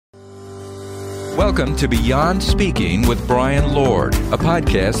Welcome to Beyond Speaking with Brian Lord, a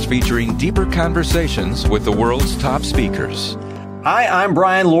podcast featuring deeper conversations with the world's top speakers. Hi, I'm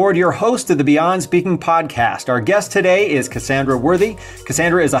Brian Lord, your host of the Beyond Speaking podcast. Our guest today is Cassandra Worthy.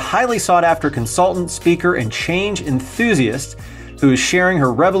 Cassandra is a highly sought-after consultant, speaker, and change enthusiast who is sharing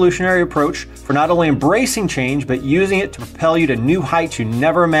her revolutionary approach for not only embracing change, but using it to propel you to new heights you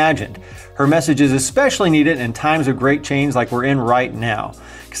never imagined. Her message is especially needed in times of great change like we're in right now.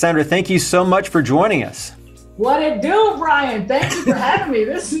 Cassandra, thank you so much for joining us. What it do, Brian? Thank you for having me.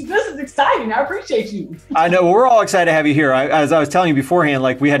 This is exciting. I appreciate you. I know. We're all excited to have you here. As I was telling you beforehand,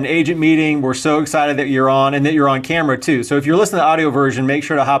 we had an agent meeting. We're so excited that you're on and that you're on camera too. So if you're listening to the audio version, make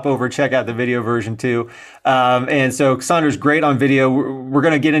sure to hop over and check out the video version too. And so Cassandra's great on video. We're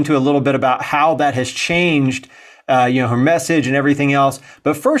going to get into a little bit about how that has changed her message and everything else.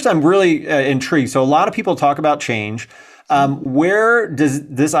 But first, I'm really intrigued. So a lot of people talk about change. Where does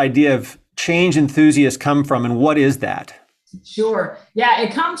this idea of change enthusiast come from, and what is that? Sure. Yeah,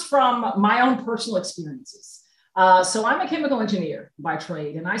 it comes from my own personal experiences. So I'm a chemical engineer by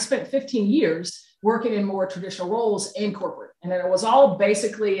trade, and I spent 15 years working in more traditional roles in corporate. And it was all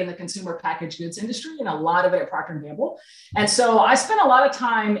basically in the consumer packaged goods industry, and a lot of it at Procter & Gamble. And so I spent a lot of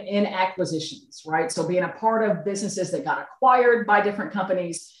time in acquisitions, right? So being a part of businesses that got acquired by different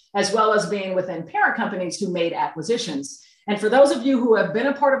companies, as well as being within parent companies who made acquisitions. And for those of you who have been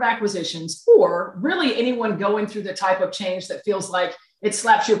a part of acquisitions, or really anyone going through the type of change that feels like it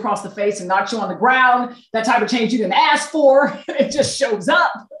slaps you across the face and knocks you on the ground, that type of change you didn't ask for, it just shows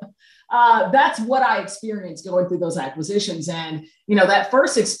up. That's what I experienced going through those acquisitions. And, that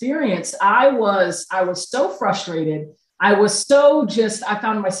first experience, I was so frustrated. I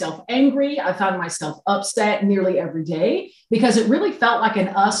found myself angry. I found myself upset nearly every day because it really felt like an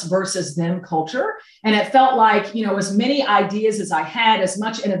us versus them culture. And it felt like, as many ideas as I had, as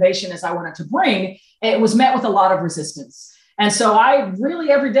much innovation as I wanted to bring, it was met with a lot of resistance. And so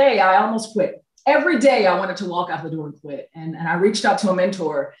every day, I almost quit. Every day I wanted to walk out the door and quit. And I reached out to a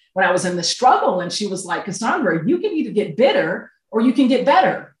mentor when I was in the struggle, and she was like, Cassandra, you can either get bitter or you can get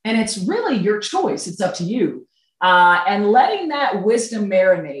better. And it's really your choice. It's up to you. And letting that wisdom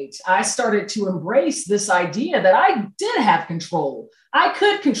marinate, I started to embrace this idea that I did have control. I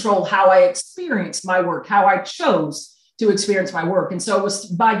could control how I experienced my work, how I chose to experience my work. And so it was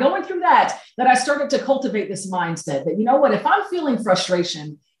by going through that I started to cultivate this mindset that, if I'm feeling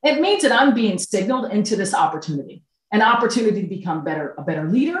frustration, it means that I'm being signaled into this opportunity, an opportunity to become a better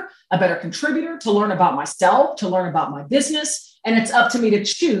leader, a better contributor, to learn about myself, to learn about my business. And it's up to me to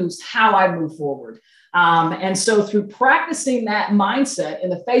choose how I move forward. And so through practicing that mindset in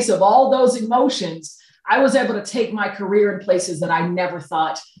the face of all those emotions, I was able to take my career in places that I never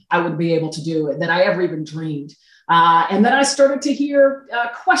thought I would be able to do, that I ever even dreamed. And then I started to hear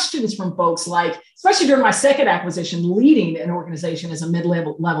questions from folks especially during my second acquisition, leading an organization as a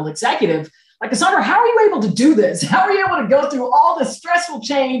mid-level executive, like, Cassandra, how are you able to do this? How are you able to go through all this stressful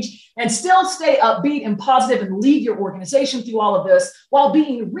change and still stay upbeat and positive and lead your organization through all of this while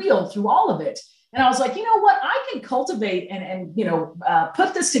being real through all of it? And I was like, you know what, I can cultivate and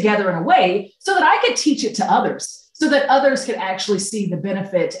put this together in a way so that I could teach it to others, so that others could actually see the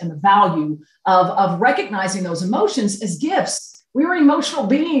benefit and the value of recognizing those emotions as gifts. We are emotional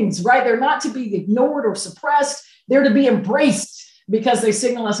beings, right? They're not to be ignored or suppressed. They're to be embraced because they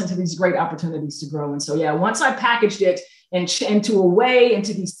signal us into these great opportunities to grow. And so, once I packaged it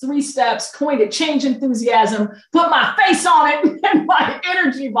into these 3 steps, coined it change enthusiasm, put my face on it and my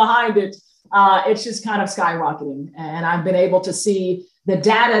energy behind it, it's just kind of skyrocketing. And I've been able to see the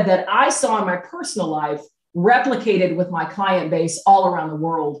data that I saw in my personal life replicated with my client base all around the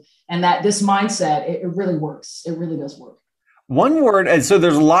world. And that this mindset, it really works. It really does work. One word, and so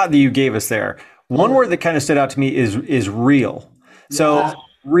there's a lot that you gave us there. One word that kind of stood out to me is real. So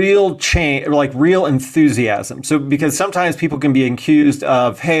real change, like real enthusiasm. So because sometimes people can be accused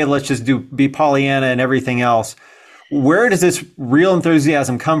of, hey, let's just be Pollyanna and everything else. Where does this real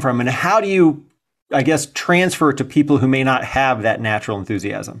enthusiasm come from? And how do you, transfer it to people who may not have that natural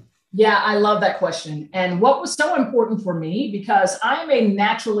enthusiasm? Yeah, I love that question. And what was so important for me, because I'm a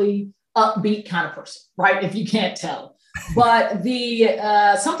naturally upbeat kind of person, right? If you can't tell. But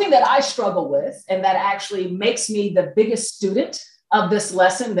something that I struggle with and that actually makes me the biggest student of this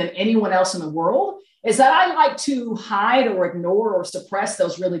lesson than anyone else in the world is that I like to hide or ignore or suppress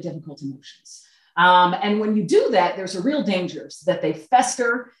those really difficult emotions. And when you do that, there's a real danger that they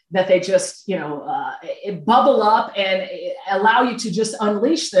fester, that they just, bubble up and allow you to just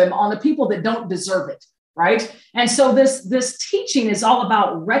unleash them on the people that don't deserve it. Right. And so this teaching is all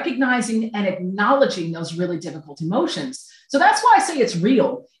about recognizing and acknowledging those really difficult emotions So that's why I say it's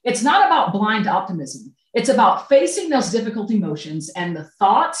real. It's not about blind optimism. It's about facing those difficult emotions and the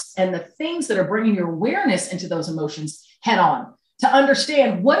thoughts and the things that are bringing your awareness into those emotions head on, to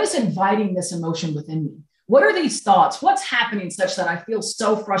understand what is inviting this emotion within me. What are these thoughts? What's happening such that I feel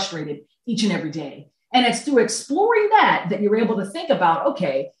so frustrated each and every day? And it's through exploring that you're able to think about,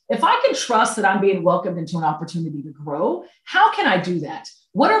 okay, if I can trust that I'm being welcomed into an opportunity to grow, how can I do that?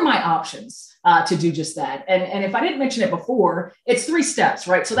 What are my options to do just that? And if I didn't mention it before, it's 3 steps,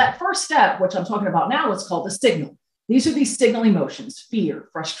 right? So that first step, which I'm talking about now, is called the signal. These are these signal emotions: fear,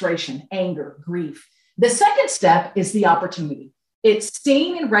 frustration, anger, grief. The second step is the opportunity. It's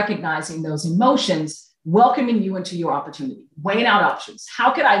seeing and recognizing those emotions, welcoming you into your opportunity, weighing out options.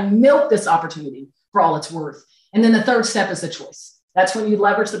 How could I milk this opportunity for all it's worth? And then the third step is the choice. That's when you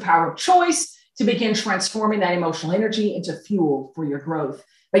leverage the power of choice to begin transforming that emotional energy into fuel for your growth.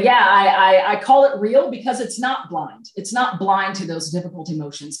 But yeah, I call it real because it's not blind. It's not blind to those difficult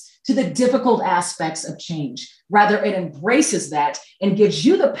emotions, to the difficult aspects of change. Rather, it embraces that and gives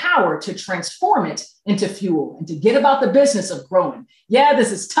you the power to transform it into fuel and to get about the business of growing. Yeah,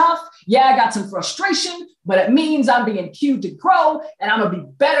 this is tough. Yeah, I got some frustration, but it means I'm being cued to grow and I'm going to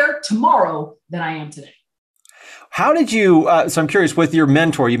be better tomorrow than I am today. How did you, so I'm curious, with your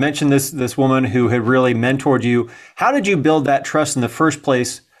mentor, you mentioned this woman who had really mentored you. How did you build that trust in the first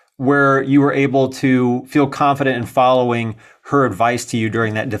place where you were able to feel confident in following her advice to you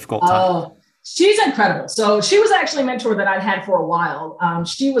during that difficult time? Oh, she's incredible. So she was actually a mentor that I'd had for a while.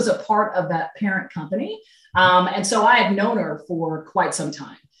 She was a part of that parent company. And so I had known her for quite some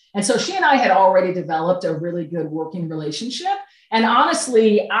time. And so she and I had already developed a really good working relationship. And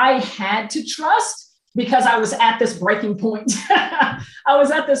honestly, I had to trust, because I was at this breaking point. I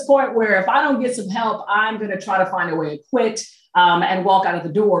was at this point where if I don't get some help, I'm going to try to find a way to quit and walk out of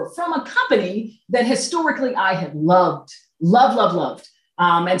the door from a company that historically I had loved.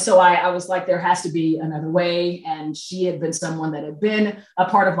 And so I was like, there has to be another way. And she had been someone that had been a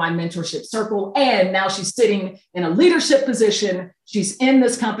part of my mentorship circle. And now she's sitting in a leadership position. She's in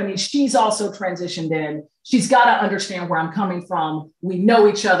this company. She's also transitioned in. She's got to understand where I'm coming from. We know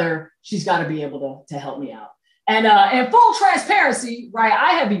each other. She's got to be able to help me out. And in full transparency, right,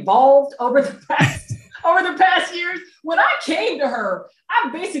 I have evolved over the past years. When I came to her, I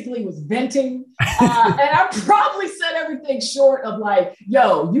basically was venting. And I probably said everything short of like,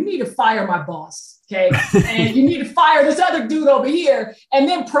 yo, you need to fire my boss, okay? And you need to fire this other dude over here and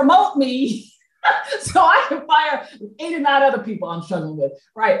then promote me so I can fire 8 or 9 other people I'm struggling with,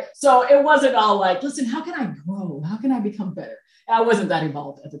 right? So it wasn't all like, listen, how can I grow? How can I become better? I wasn't that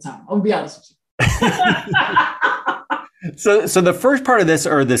involved at the time. I'll be honest with you. So the first part of this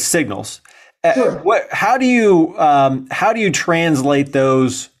are the signals. Sure. How do you translate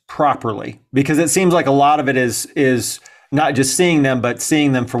those properly? Because it seems like a lot of it is not just seeing them, but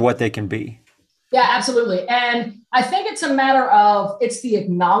seeing them for what they can be. Yeah, absolutely. And I think it's a matter of, it's the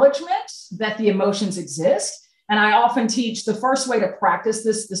acknowledgement that the emotions exist. And I often teach the first way to practice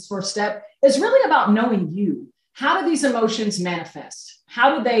this first step is really about knowing you. How do these emotions manifest?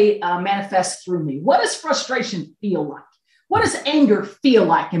 How do they manifest through me? What does frustration feel like? What does anger feel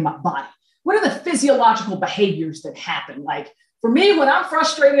like in my body? What are the physiological behaviors that happen? Like for me, when I'm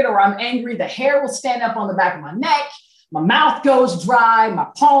frustrated or I'm angry, the hair will stand up on the back of my neck. My mouth goes dry. My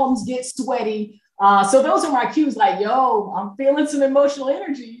palms get sweaty. So those are my cues like, yo, I'm feeling some emotional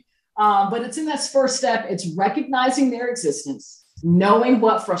energy. But it's in that first step. It's recognizing their existence, knowing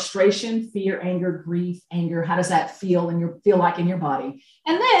what frustration, fear, anger, grief, anger, how does that feel like in your body?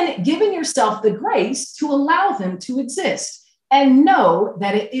 And then giving yourself the grace to allow them to exist and know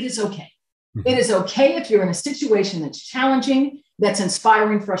that it is okay. It is okay if you're in a situation that's challenging, that's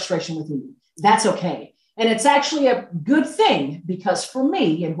inspiring frustration within you. That's okay. And it's actually a good thing because for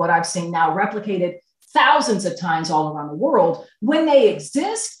me, and what I've seen now replicated thousands of times all around the world, when they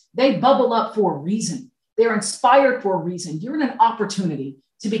exist, they bubble up for a reason. They're inspired for a reason. You're in an opportunity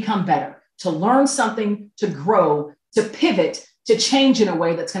to become better, to learn something, to grow, to pivot, to change in a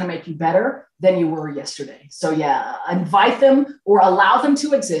way that's going to make you better than you were yesterday. So yeah, invite them or allow them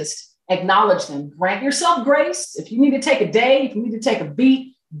to exist. Acknowledge them, grant yourself grace. If you need to take a day, if you need to take a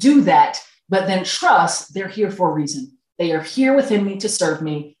beat, do that. But then trust they're here for a reason. They are here within me to serve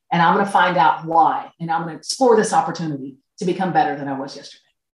me. And I'm going to find out why. And I'm going to explore this opportunity to become better than I was yesterday.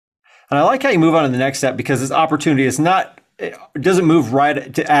 And I like how you move on to the next step because this opportunity is not, it doesn't move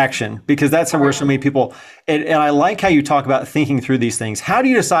right to action because that's where so many people, and I like how you talk about thinking through these things. How do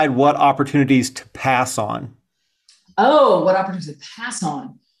you decide what opportunities to pass on? Oh, what opportunities to pass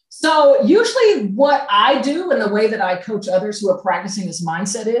on? So usually what I do and the way that I coach others who are practicing this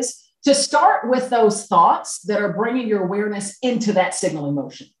mindset is to start with those thoughts that are bringing your awareness into that signal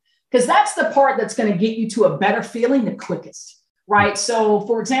emotion, because that's the part that's going to get you to a better feeling the quickest, right? So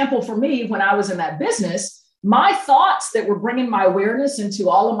for example, for me, when I was in that business, my thoughts that were bringing my awareness into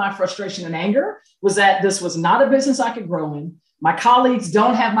all of my frustration and anger was that this was not a business I could grow in. My colleagues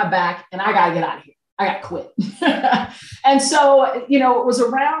don't have my back, and I got to get out of here. I got to quit. And so, it was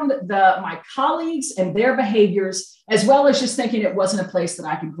around my colleagues and their behaviors, as well as just thinking it wasn't a place that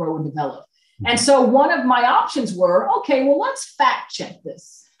I could grow and develop. And so one of my options were, okay, well, let's fact check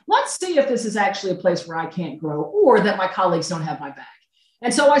this. Let's see if this is actually a place where I can't grow or that my colleagues don't have my back.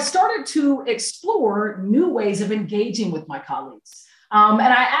 And so I started to explore new ways of engaging with my colleagues. And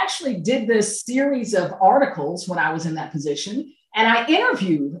I actually did this series of articles when I was in that position. And I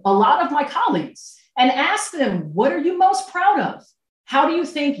interviewed a lot of my colleagues and asked them, what are you most proud of? How do you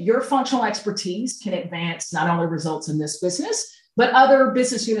think your functional expertise can advance not only results in this business, but other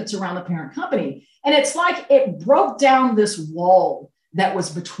business units around the parent company? And it's like it broke down this wall that was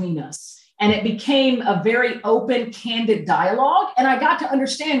between us. And it became a very open, candid dialogue. And I got to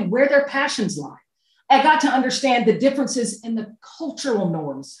understand where their passions lie. I got to understand the differences in the cultural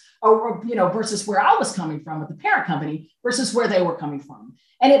norms, or, versus where I was coming from with the parent company versus where they were coming from.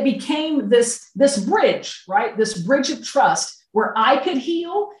 And it became this bridge, right? This bridge of trust where I could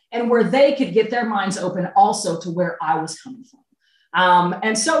heal and where they could get their minds open also to where I was coming from.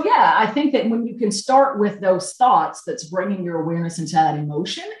 And so, I think that when you can start with those thoughts that's bringing your awareness into that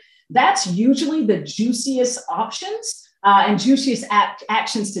emotion, that's usually the juiciest options and juiciest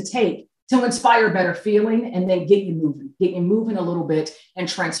actions to take to inspire better feeling and then get you moving a little bit and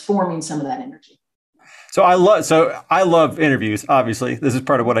transforming some of that energy. So I love interviews. Obviously, this is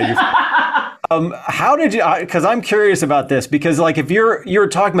part of what I do. How did you? Because I'm curious about this. Because like if you're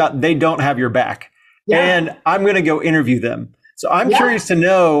talking about they don't have your back, and I'm going to go interview them. So I'm curious to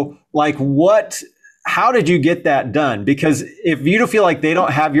know like how did you get that done? Because if you don't feel like they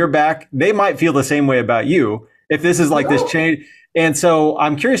don't have your back, they might feel the same way about you. If this is like this change. And so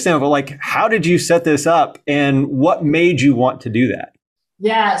I'm curious to know, but like, how did you set this up and what made you want to do that?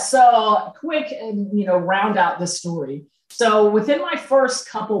 Yeah. So quick, round out the story. So within my first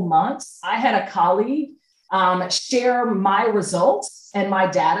couple months, I had a colleague share my results and my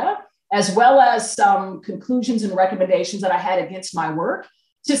data, as well as some conclusions and recommendations that I had against my work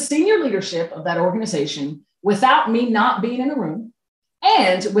to senior leadership of that organization without me not being in the room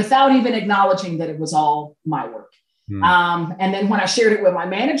and without even acknowledging that it was all my work. And then when I shared it with my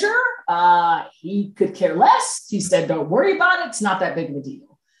manager, he could care less. He said, don't worry about it. It's not that big of a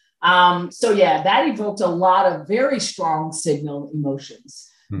deal. That evoked a lot of very strong signal emotions.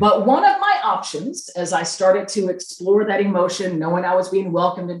 But one of my options, as I started to explore that emotion, knowing I was being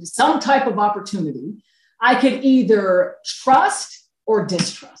welcomed into some type of opportunity, I could either trust or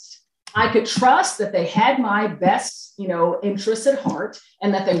distrust. I could trust that they had my best, interests at heart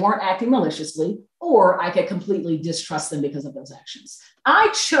and that they weren't acting maliciously, or I could completely distrust them because of those actions. I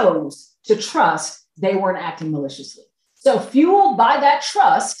chose to trust they weren't acting maliciously. So fueled by that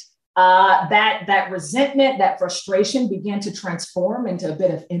trust, that resentment, that frustration began to transform into a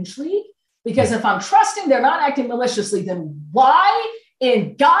bit of intrigue. Because if I'm trusting they're not acting maliciously, then why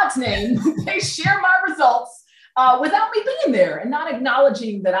in God's name would they share my results without me being there and not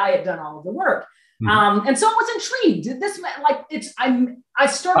acknowledging that I had done all of the work? And so I was intrigued. This meant like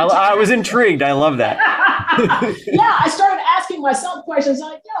I was intrigued. I love that. I started asking myself questions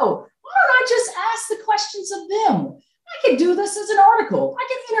like, why don't I just ask the questions of them? I could do this as an article. I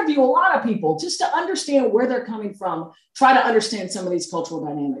could interview a lot of people just to understand where they're coming from, try to understand some of these cultural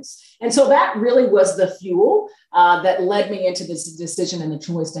dynamics. And so that really was the fuel that led me into this decision and the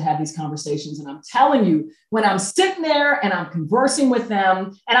choice to have these conversations. And I'm telling you, when I'm sitting there and I'm conversing with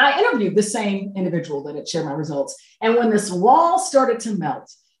them, and I interviewed the same individual that had shared my results. And when this wall started to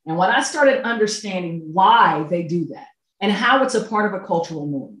melt, and when I started understanding why they do that and how it's a part of a cultural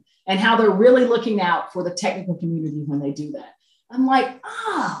norm, and how they're really looking out for the technical community when they do that, I'm like,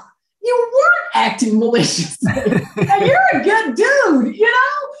 you weren't acting maliciously. You're a good dude,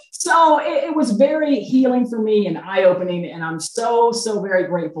 So it was very healing for me and eye-opening. And I'm so, so very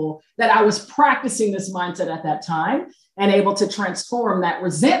grateful that I was practicing this mindset at that time and able to transform that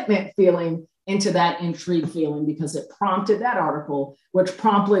resentment feeling into that intrigue feeling, because it prompted that article, which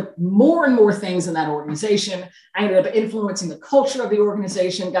prompted more and more things in that organization. I ended up influencing the culture of the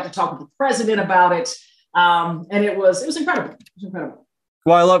organization, got to talk with the president about it. And it was incredible. It was incredible.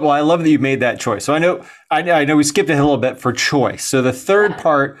 Well, I love that you made that choice. So I know we skipped ahead a little bit for choice. So the third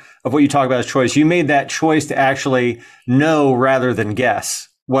part of what you talk about is choice. You made that choice to actually know rather than guess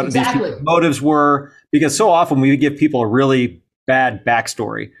what these people's motives were, because so often we give people a really bad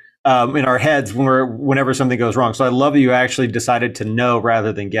backstory. in our heads whenever something goes wrong. So I love that you actually decided to know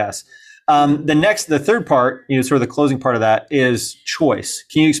rather than guess. The third part, sort of the closing part of that is choice.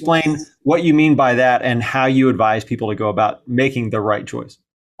 Can you explain what you mean by that and how you advise people to go about making the right choice?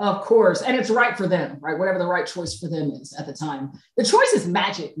 Of course. And it's right for them, right? Whatever the right choice for them is at the time. The choice is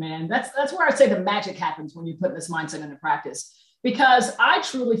magic, man. That's where I say the magic happens when you put this mindset into practice, because I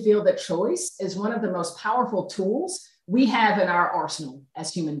truly feel that choice is one of the most powerful tools we have in our arsenal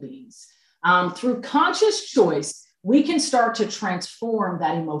as human beings. Through conscious choice, we can start to transform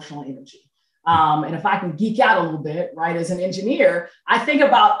that emotional energy. And if I can geek out a little bit, right, as an engineer, I think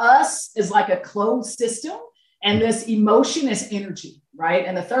about us as like a closed system, and this emotion is energy, right?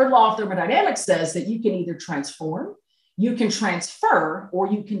 And the third law of thermodynamics says that you can either transform, you can transfer, or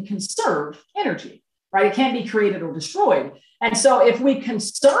you can conserve energy, right? It can't be created or destroyed. And so if we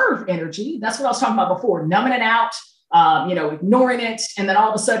conserve energy, that's what I was talking about before, numbing it out, ignoring it. And then all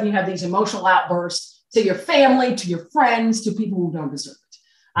of a sudden you have these emotional outbursts to your family, to your friends, to people who don't deserve it.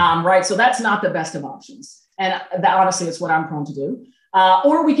 Right. So that's not the best of options. And that honestly is what I'm prone to do.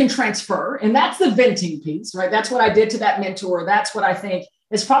 Or we can transfer. And that's the venting piece, right? That's what I did to that mentor. That's what I think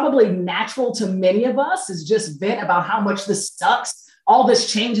is probably natural to many of us, is just vent about how much this sucks. All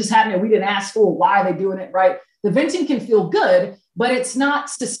this change is happening. We didn't ask for. Why are they doing it? Right. The venting can feel good, but it's not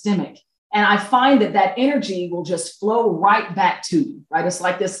systemic. And I find that energy will just flow right back to you, right? It's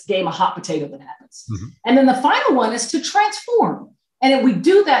like this game of hot potato that happens. Mm-hmm. And then the final one is to transform. And we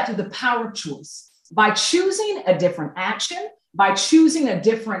do that through the power of choice by choosing a different action, by choosing a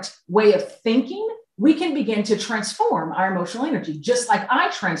different way of thinking. We can begin to transform our emotional energy, just like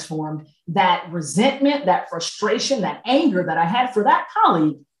I transformed that resentment, that frustration, that anger that I had for that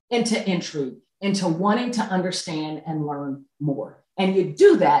colleague into intrigue, into wanting to understand and learn more. And you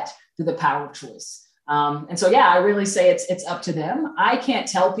do that through the power of choice. And so, I really say it's up to them. I can't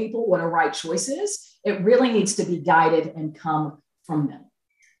tell people what a right choice is. It really needs to be guided and come from them.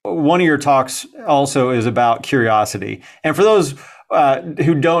 One of your talks also is about curiosity. And for those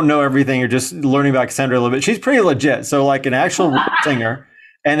who don't know everything or just learning about Cassandra a little bit, she's pretty legit. So like an actual singer,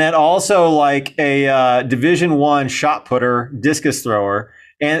 and then also like a Division I shot putter, discus thrower.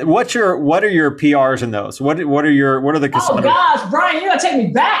 And what are your PRs in those? What are the Cassandra? Oh gosh, Brian, you gotta take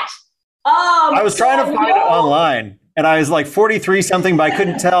me back. I was trying to find it online, and I was like 43 something, but I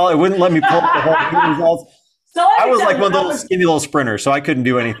couldn't tell. It wouldn't let me pull up the whole results. So I was like one of those skinny little sprinters, so I couldn't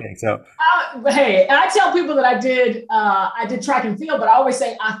do anything. So hey, I tell people that I did track and field, but I always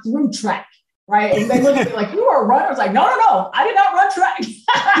say I threw track, right? And they look at me like, "You are a runner." I was like, "No, I did not run track.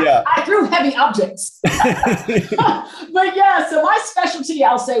 Yeah. I threw heavy objects." But so my specialty,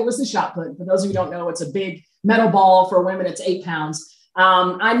 I'll say, was the shot put. For those of you who don't know, it's a big metal ball. For women, it's 8 pounds.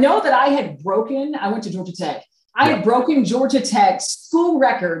 I know that I went to Georgia Tech. I had broken Georgia Tech's school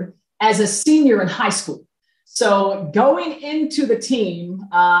record as a senior in high school. So going into the team,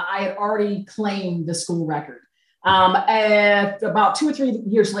 I had already claimed the school record. And about 2 or 3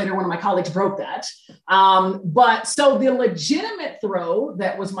 years later, one of my colleagues broke that. But so the legitimate throw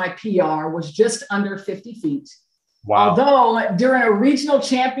that was my PR was just under 50 feet. Wow. Although during a regional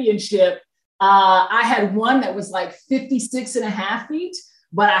championship, I had one that was like 56 and a half feet,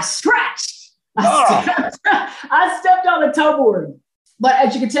 but I scratched. I stepped on the toe board. But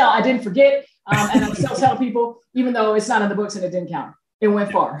as you can tell, I didn't forget. And I still tell people, even though it's not in the books and it didn't count, it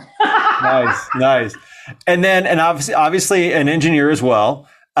went far. Nice. And obviously an engineer as well.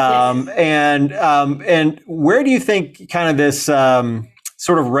 Yes. And where do you think kind of this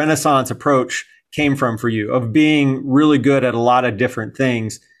sort of Renaissance approach came from for you, of being really good at a lot of different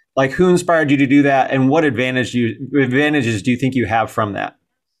things? Like, who inspired you to do that, and what advantages do you think you have from that?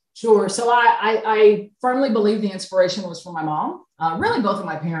 Sure. So I firmly believe the inspiration was from my mom, really both of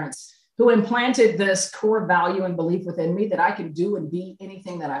my parents, who implanted this core value and belief within me that I can do and be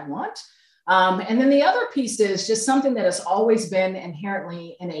anything that I want. And then the other piece is just something that has always been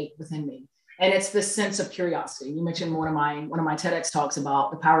inherently innate within me. And it's this sense of curiosity. You mentioned one of my TEDx talks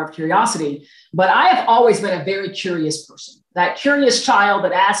about the power of curiosity, but I have always been a very curious person. That curious child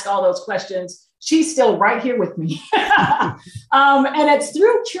that asked all those questions, she's still right here with me. And it's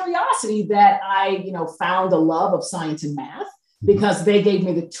through curiosity that I, found a love of science and math, because they gave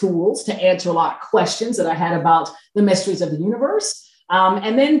me the tools to answer a lot of questions that I had about the mysteries of the universe.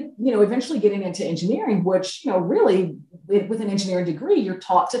 And then, eventually getting into engineering, which, really with an engineering degree, you're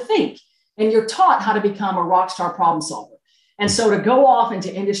taught to think, and you're taught how to become a rock star problem solver. And so to go off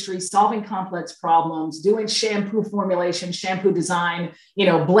into industry, solving complex problems, doing shampoo formulation, shampoo design,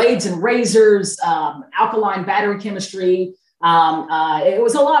 blades and razors, alkaline battery chemistry, It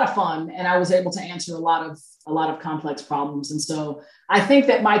was a lot of fun, and I was able to answer a lot of complex problems. And so I think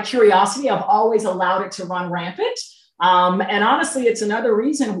that my curiosity, I've always allowed it to run rampant. And honestly, it's another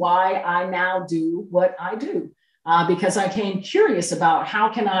reason why I now do what I do, because I came curious about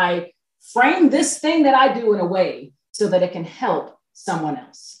how can I frame this thing that I do in a way so that it can help someone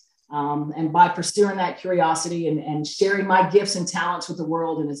else. And by pursuing that curiosity and sharing my gifts and talents with the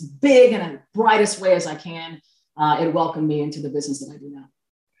world in as big and as brightest way as I can, it welcomed me into the business that I do now.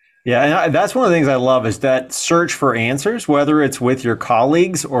 Yeah, and that's one of the things I love is that search for answers, whether it's with your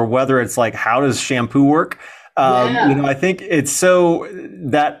colleagues or whether it's like, how does shampoo work? I think it's so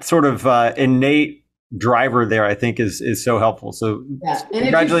that sort of innate driver there, I think is so helpful. So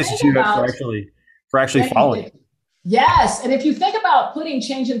congratulations to you for actually following. Yes. And if you think about putting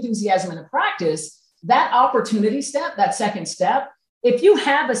change enthusiasm into practice, that opportunity step, that second step, if you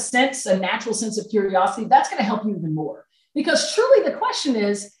have a natural sense of curiosity, that's going to help you even more. Because truly the question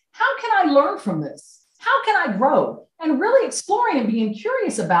is, how can I learn from this? How can I grow? And really exploring and being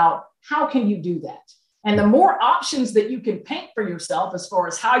curious about how can you do that? And the more options that you can paint for yourself as far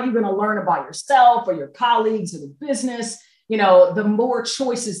as how you're going to learn about yourself or your colleagues or the business, the more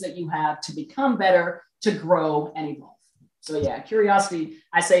choices that you have to become better, to grow and evolve. So yeah, curiosity,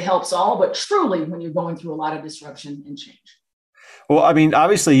 I say, helps all, but truly when you're going through a lot of disruption and change. Well, I mean,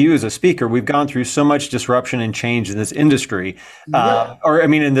 obviously you as a speaker, we've gone through so much disruption and change in this industry,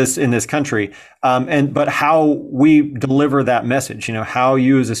 in this country, but how we deliver that message, how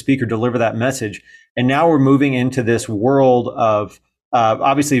you as a speaker deliver that message. And now we're moving into this world of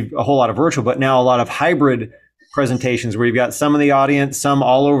obviously a whole lot of virtual, but now a lot of hybrid presentations where you've got some in the audience, some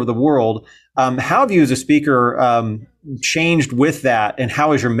all over the world. How have you as a speaker changed with that, and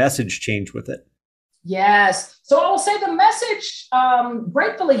how has your message changed with it? Yes. So I will say the message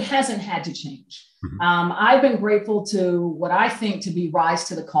gratefully hasn't had to change. I've been grateful to what I think to be rise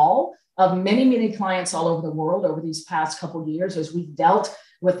to the call of many, many clients all over the world over these past couple of years as we've dealt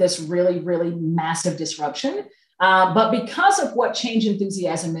with this really, really massive disruption. But because of what change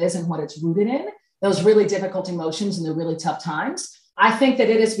enthusiasm is and what it's rooted in, those really difficult emotions and the really tough times, I think that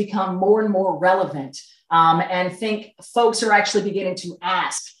it has become more and more relevant. And think folks are actually beginning to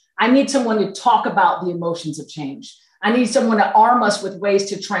ask, I need someone to talk about the emotions of change. I need someone to arm us with ways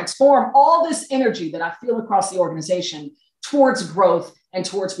to transform all this energy that I feel across the organization towards growth and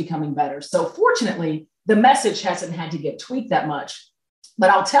towards becoming better. So fortunately, the message hasn't had to get tweaked that much. But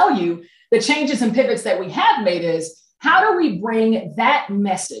I'll tell you, the changes and pivots that we have made is, how do we bring that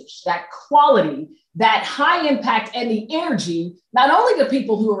message, that quality, that high impact and the energy, not only to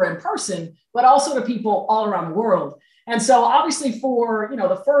people who are in person, but also to people all around the world? And so obviously for,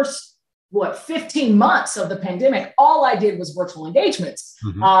 the first, 15 months of the pandemic, all I did was virtual engagements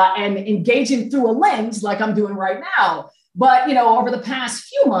and engaging through a lens like I'm doing right now. But, over the past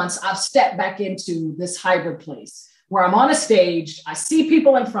few months, I've stepped back into this hybrid place where I'm on a stage, I see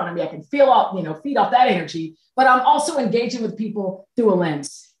people in front of me, I can feed off that energy, but I'm also engaging with people through a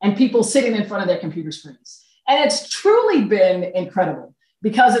lens and people sitting in front of their computer screens. And it's truly been incredible.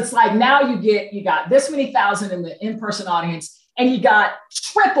 Because it's like now you got this many thousand in the in-person audience, and you got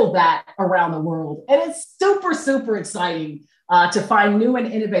triple that around the world. And it's super, super exciting to find new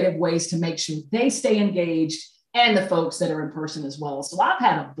and innovative ways to make sure they stay engaged and the folks that are in person as well. So I've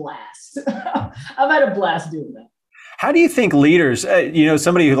had a blast. I've had a blast doing that. How do you think leaders,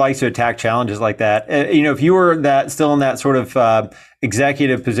 somebody who likes to attack challenges like that, if you were still in that sort of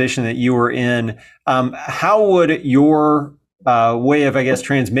executive position that you were in, how would your way of, I guess,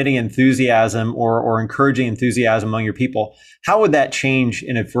 transmitting enthusiasm or encouraging enthusiasm among your people, how would that change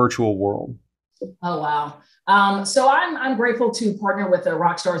in a virtual world? Oh, wow. So I'm grateful to partner with the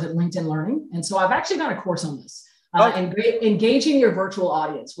rock stars at LinkedIn Learning. And so I've actually done a course on this, engaging your virtual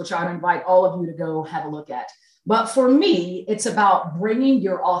audience, which I'd invite all of you to go have a look at. But for me, it's about bringing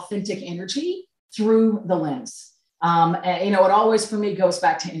your authentic energy through the lens. It always, for me, goes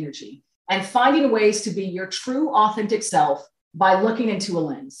back to energy and finding ways to be your true authentic self by looking into a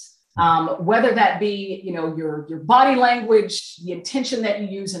lens, whether that be, your body language, the intention that you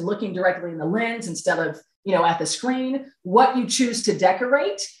use in looking directly in the lens instead of, at the screen, what you choose to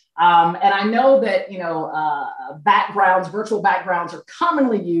decorate. And I know that, virtual backgrounds are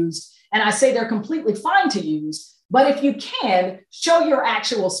commonly used, and I say they're completely fine to use. But if you can, show your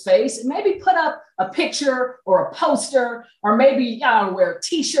actual space and maybe put up a picture or a poster, or maybe wear a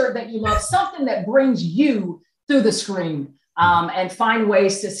t-shirt that you love, something that brings you through the screen, and find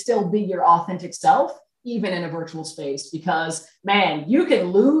ways to still be your authentic self, even in a virtual space. Because, man, you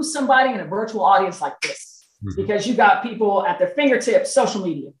can lose somebody in a virtual audience like this because you got people at their fingertips, social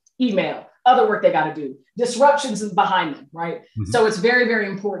media, email, other work they got to do, disruptions behind them, right? So it's very, very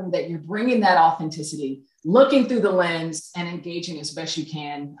important that you're bringing that authenticity, looking through the lens and engaging as best you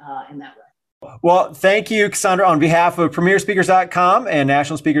can in that way. Well, thank you, Cassandra, on behalf of premierspeakers.com and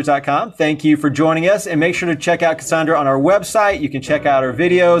nationalspeakers.com. Thank you for joining us, and make sure to check out Cassandra on our website. You can check out her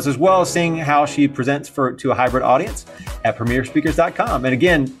videos as well as seeing how she presents to a hybrid audience at premierspeakers.com. And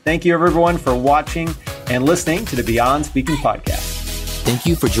again, thank you everyone for watching and listening to the Beyond Speaking podcast. Thank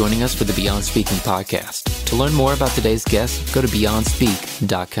you for joining us for the Beyond Speaking podcast. To learn more about today's guest, go to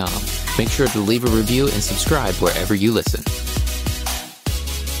beyondspeak.com. Make sure to leave a review and subscribe wherever you listen.